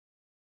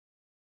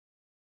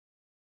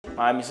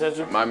Miami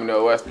Central. Miami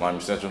Northwestern. Miami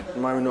Central.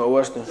 Miami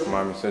Northwestern.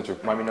 Miami Central.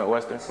 Miami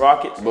Northwestern.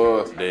 Rockets.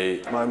 Bulls.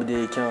 Dade.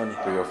 Miami-Dade County.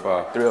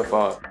 305.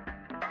 305.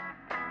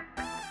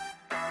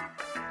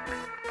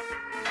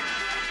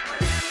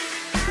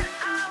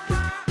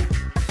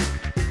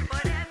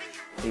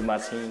 Lead my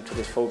team to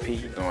this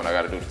 4P. Doing what I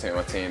gotta do to take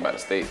my team by the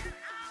state.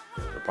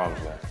 The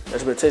promised land.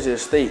 Expectation of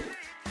the state.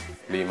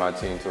 Lead my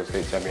team to a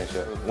state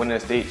championship. Winning a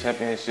state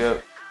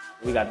championship.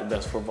 We got the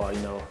best football, you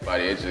know. By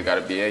the age, just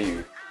gotta be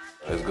AU.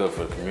 It's good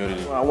for the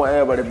community. I want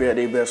everybody to be at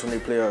their best when they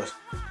play us.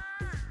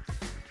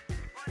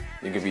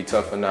 You can be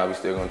tough or not, we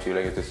still gonna treat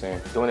like it's the same.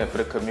 Doing it for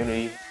the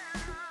community.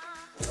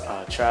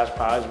 Trash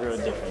pie is real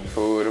different.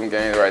 Food, them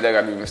games right there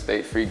gotta be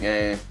mistake-free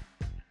game.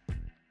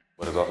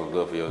 But it's also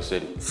good for your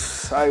city.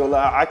 I ain't gonna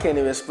lie, I can't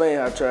even explain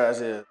how trash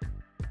it is.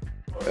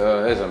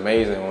 It's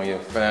amazing when your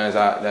fans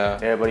out there,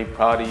 everybody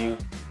proud of you.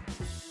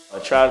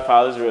 Trash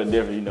pile is real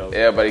different, you know.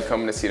 Everybody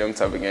coming to see them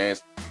type of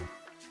games.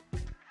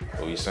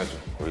 We Central,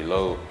 we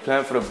low.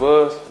 Playing for the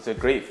Bulls, it's a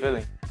great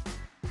feeling.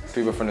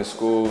 People from the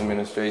school,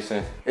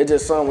 administration. It's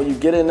just something, when you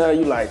get in there,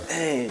 you like,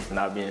 dang.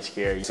 Not being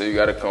scared. So you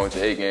gotta come with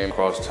your A game.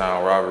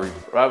 Cross-town rivalry.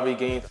 Rivalry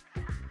games.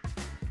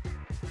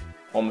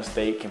 One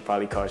mistake can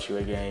probably cost you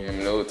a game.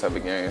 You know, type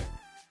of game.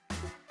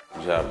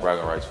 You have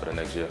bragging rights for the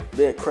next year.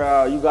 Big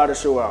crowd, you gotta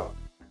show out.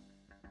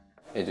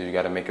 You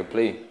gotta make a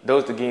play.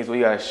 Those are the games where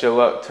you gotta show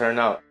up, turn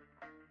out.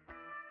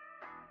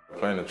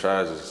 Playing the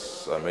Trials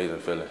is an amazing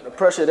feeling. The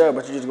pressure there,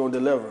 but you just gonna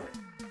deliver.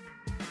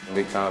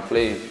 Big time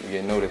plays, you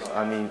get noticed.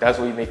 I mean, that's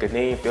where you make a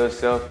name for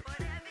yourself.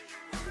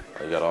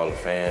 You got all the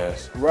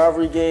fans.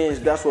 Rivalry games,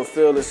 that's what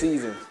fill the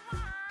season.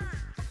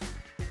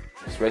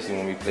 Especially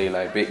when we play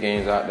like big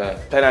games out there.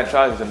 Playing at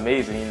Trials is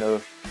amazing, you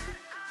know.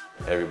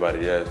 Everybody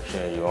there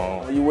cheering you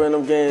on. When you win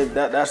them games,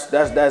 that's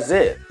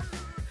it.